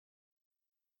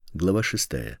глава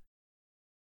 6.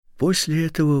 После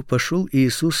этого пошел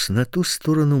Иисус на ту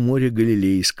сторону моря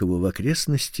Галилейского, в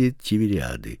окрестности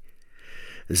Тивериады.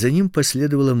 За ним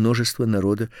последовало множество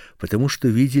народа, потому что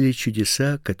видели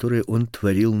чудеса, которые он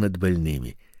творил над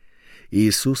больными.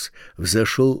 Иисус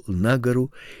взошел на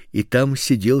гору и там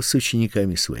сидел с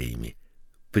учениками своими.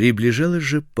 Приближалась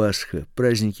же Пасха,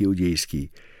 праздник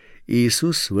иудейский.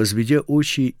 Иисус, возведя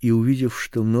очи и увидев,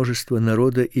 что множество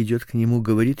народа идет к нему,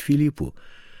 говорит Филиппу: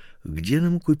 «Где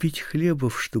нам купить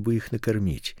хлебов, чтобы их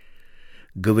накормить?»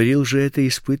 Говорил же это,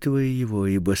 испытывая его,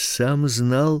 ибо сам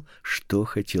знал, что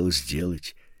хотел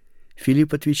сделать.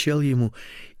 Филипп отвечал ему: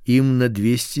 «Им на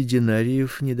 200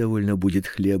 денариев недовольно будет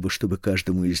хлеба, чтобы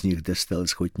каждому из них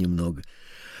досталось хоть немного».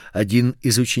 Один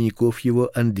из учеников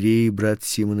его, Андрей, брат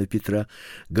Симона Петра,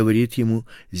 говорит ему: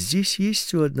 «Здесь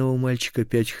есть у одного мальчика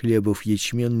 5 хлебов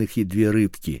ячменных и 2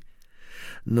 рыбки.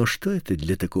 Но что это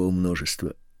для такого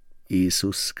множества?»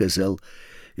 Иисус сказал: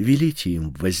 «Велите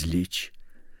им возлечь».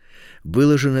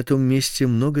 Было же на том месте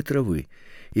много травы,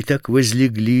 и так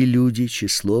возлегли люди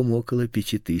числом около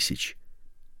 5000.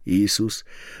 Иисус,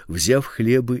 взяв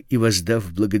хлебы и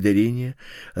воздав благодарение,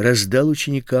 раздал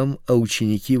ученикам, а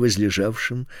ученики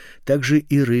возлежавшим, также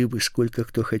и рыбы, сколько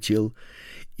кто хотел.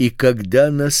 И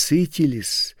когда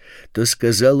насытились, то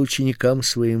сказал ученикам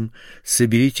своим: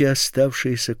 «Соберите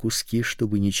оставшиеся куски,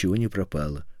 чтобы ничего не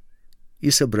пропало». И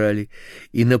собрали,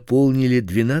 и наполнили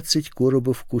 12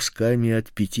 коробов кусками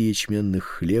от 5 ячменных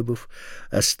хлебов,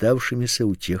 оставшимися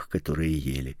у тех, которые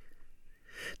ели.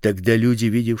 Тогда люди,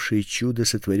 видевшие чудо,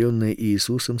 сотворенное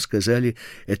Иисусом, сказали: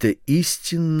 «Это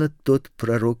истинно тот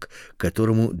пророк,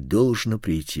 которому должно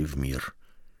прийти в мир».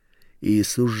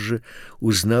 Иисус же,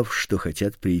 узнав, что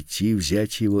хотят прийти,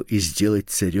 взять его и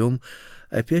сделать царем,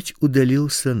 опять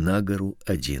удалился на гору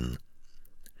один.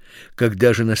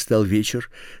 Когда же настал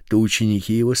вечер, то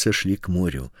ученики его сошли к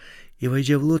морю и,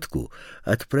 войдя в лодку,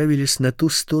 отправились на ту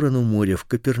сторону моря, в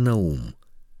Капернаум.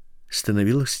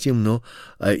 Становилось темно,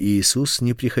 а Иисус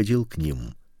не приходил к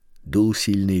ним. Дул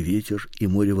сильный ветер, и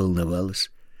море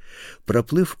волновалось.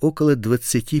 Проплыв около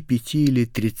 25 или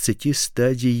 30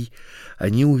 стадий,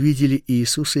 они увидели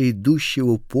Иисуса,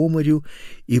 идущего по морю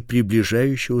и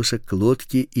приближающегося к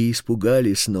лодке, и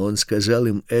испугались, но он сказал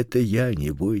им: «Это я,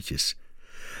 не бойтесь».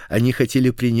 Они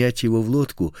хотели принять его в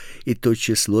лодку, и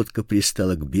тотчас лодка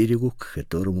пристала к берегу, к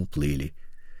которому плыли.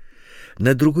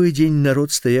 На другой день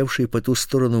народ, стоявший по ту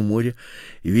сторону моря,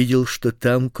 видел, что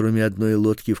там, кроме одной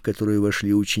лодки, в которую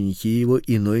вошли ученики его,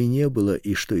 иной не было,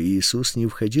 и что Иисус не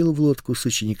входил в лодку с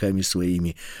учениками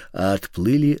своими, а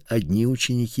отплыли одни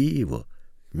ученики его.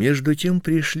 Между тем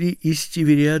пришли из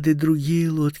Тивериады другие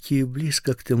лодки,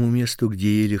 близко к тому месту,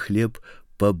 где ели хлеб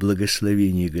по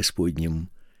благословении Господнем.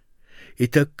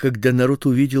 Итак, когда народ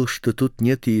увидел, что тут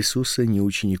нет Иисуса, ни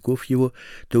учеников его,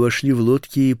 то вошли в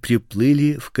лодки и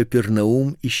приплыли в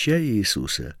Капернаум, ища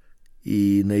Иисуса.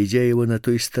 И, найдя его на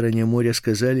той стороне моря,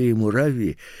 сказали ему: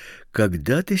 «Равви,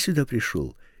 когда ты сюда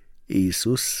пришел?»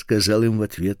 Иисус сказал им в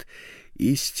ответ: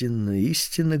 «Истинно,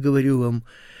 истинно говорю вам,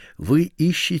 вы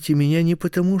ищете меня не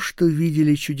потому, что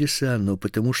видели чудеса, но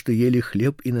потому, что ели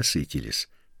хлеб и насытились.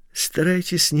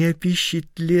 Старайтесь не о пище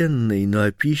тленной, но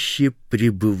о пище,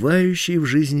 пребывающей в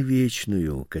жизнь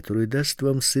вечную, которую даст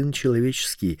вам Сын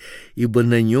Человеческий, ибо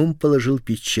на нем положил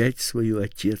печать свою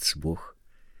Отец Бог».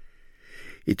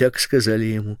 И так сказали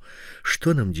ему: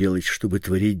 «Что нам делать, чтобы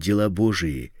творить дела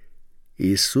Божии?»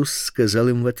 Иисус сказал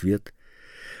им в ответ: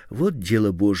 «Вот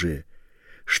дело Божие,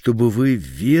 чтобы вы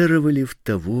веровали в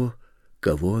того,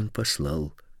 кого Он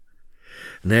послал».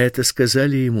 На это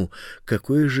сказали ему: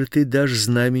 «Какое же ты дашь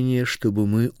знамение, чтобы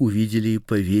мы увидели и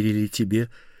поверили тебе?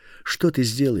 Что ты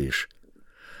сделаешь?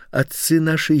 Отцы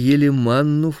наши ели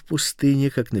манну в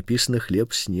пустыне, как написано: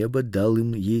 хлеб с неба дал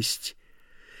им есть».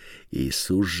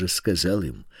 Иисус же сказал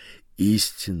им: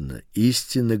 «Истинно,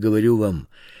 истинно говорю вам,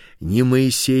 не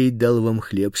Моисей дал вам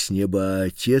хлеб с неба, а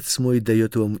Отец мой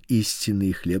дает вам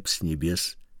истинный хлеб с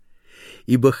небес.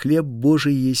 Ибо хлеб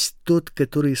Божий есть тот,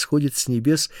 который сходит с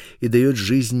небес и дает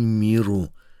жизнь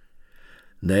миру».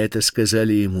 На это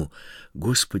сказали ему: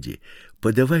 «Господи,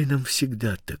 подавай нам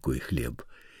всегда такой хлеб».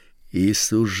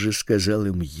 Иисус же сказал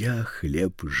им: «Я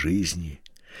хлеб жизни.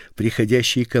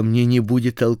 Приходящий ко мне не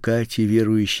будет толкать, и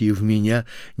верующий в меня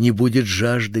не будет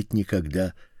жаждать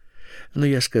никогда. Но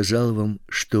я сказал вам,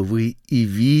 что вы и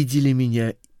видели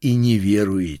меня, и не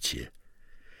веруете.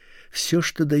 Все,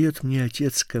 что дает мне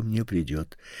Отец, ко мне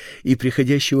придет, и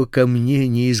приходящего ко мне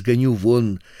не изгоню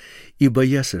вон, ибо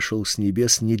я сошел с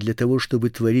небес не для того, чтобы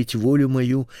творить волю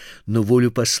мою, но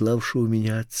волю пославшего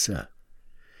меня Отца.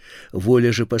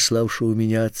 Воля же пославшего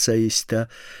меня Отца есть та,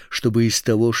 чтобы из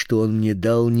того, что Он мне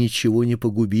дал, ничего не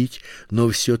погубить, но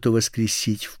все то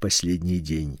воскресить в последний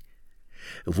день.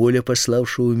 Воля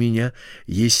пославшего меня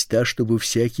есть та, чтобы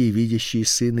всякий, видящий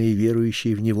Сына и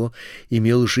верующий в Него,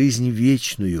 имел жизнь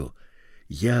вечную.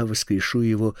 Я воскрешу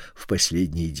его в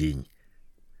последний день».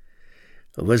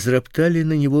 Возроптали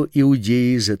на него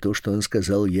иудеи за то, что он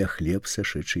сказал: «Я хлеб,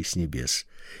 сошедший с небес»,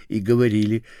 и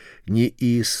говорили: «Не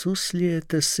Иисус ли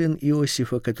это сын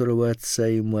Иосифа, которого отца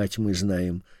и мать мы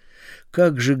знаем?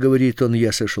 Как же, говорит он,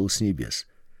 я сошел с небес?»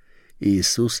 И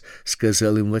Иисус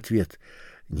сказал им в ответ: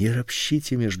 «Не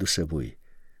ропщите между собой.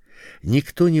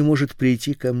 Никто не может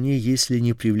прийти ко мне, если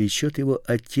не привлечет его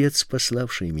Отец,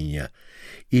 пославший меня,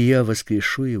 и я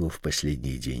воскрешу его в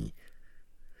последний день.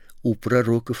 У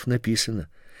пророков написано: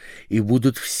 и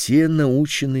будут все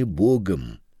научены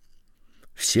Богом.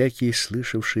 Всякий,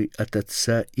 слышавший от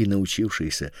Отца и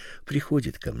научившийся,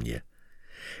 приходит ко мне.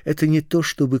 Это не то,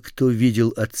 чтобы кто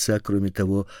видел Отца, кроме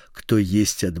того, кто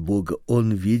есть от Бога.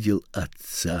 Он видел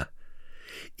Отца.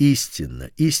 Истинно,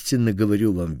 истинно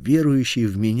говорю вам, верующий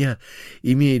в меня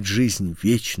имеет жизнь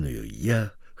вечную.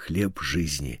 Я хлеб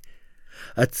жизни.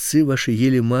 Отцы ваши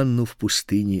ели манну в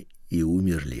пустыне и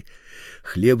умерли.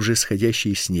 Хлеб же,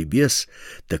 сходящий с небес,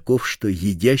 таков, что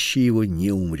едящий его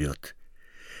не умрет.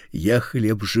 Я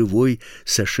хлеб живой,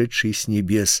 сошедший с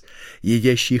небес.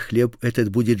 Едящий хлеб этот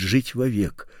будет жить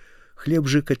вовек. Хлеб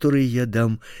же, который я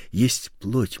дам, есть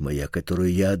плоть моя,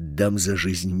 которую я отдам за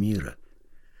жизнь мира».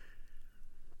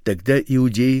 Тогда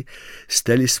иудеи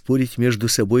стали спорить между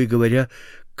собой, говоря: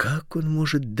 «Как он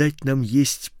может дать нам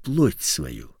есть плоть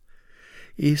свою?»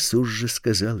 Иисус же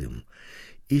сказал им: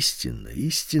 «Истинно,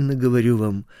 истинно говорю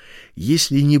вам,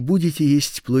 если не будете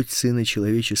есть плоть Сына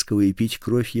Человеческого и пить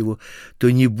кровь Его,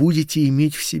 то не будете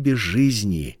иметь в себе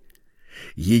жизни.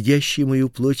 Едящий мою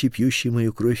плоть и пьющий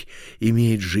мою кровь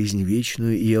имеет жизнь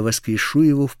вечную, и я воскрешу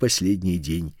его в последний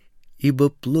день. Ибо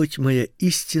плоть моя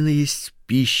истинно есть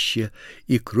пища,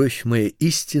 и кровь моя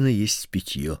истинно есть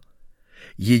питье.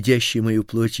 Едящий мою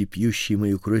плоть и пьющий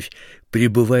мою кровь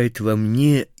пребывает во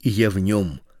мне, и я в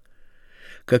нем.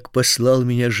 Как послал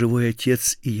меня живой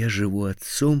Отец, и я живу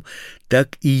Отцом,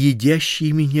 так и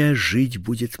едящий меня жить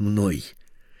будет мной.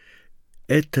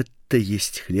 Этот-то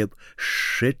есть хлеб,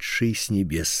 сшедший с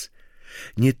небес.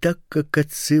 Не так, как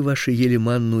отцы ваши ели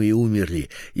манну и умерли,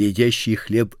 едящий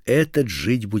хлеб этот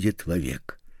жить будет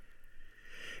вовек».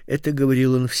 Это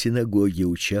говорил он в синагоге,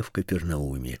 уча в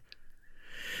Капернауме.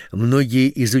 Многие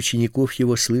из учеников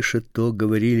его, слыша то,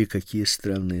 говорили: «Какие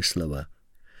странные слова!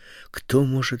 Кто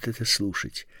может это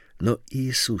слушать?» Но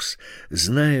Иисус,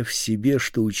 зная в себе,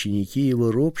 что ученики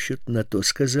его ропщут на то,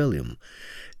 сказал им: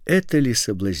 «Это ли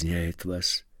соблазняет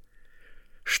вас?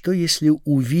 Что, если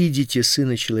увидите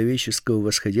Сына Человеческого,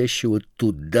 восходящего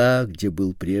туда, где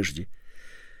был прежде?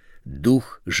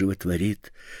 Дух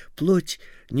животворит, плоть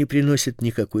не приносит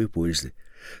никакой пользы.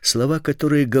 Слова,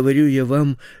 которые говорю я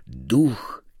вам,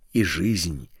 дух и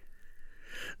жизнь.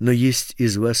 Но есть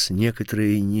из вас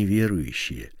некоторые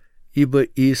неверующие». Ибо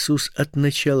Иисус от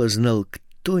начала знал,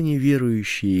 кто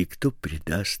неверующий и кто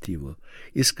предаст его,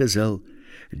 и сказал: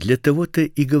 «Для того-то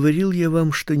и говорил я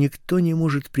вам, что никто не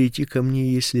может прийти ко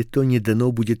мне, если то не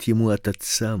дано будет ему от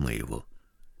Отца моего».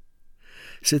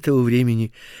 С этого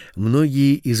времени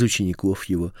многие из учеников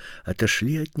его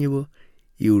отошли от него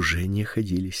и уже не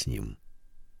ходили с ним.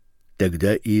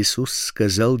 Тогда Иисус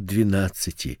сказал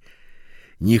 12: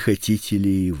 «Не хотите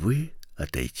ли и вы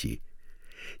отойти?»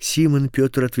 Симон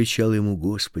Петр отвечал ему: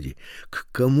 «Господи, к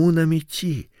кому нам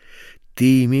идти?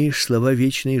 Ты имеешь слова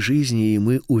вечной жизни, и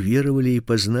мы уверовали и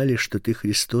познали, что Ты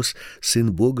Христос,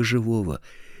 Сын Бога Живого».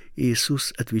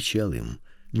 Иисус отвечал им: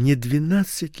 «Не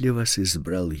 12 ли вас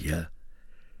избрал я,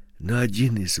 но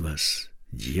один из вас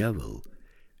 — дьявол».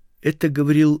 Это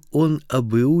говорил он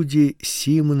об Иуде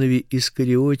Симонове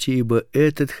Искариоте, ибо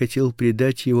этот хотел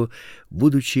предать его,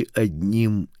 будучи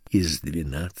одним из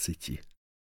 12.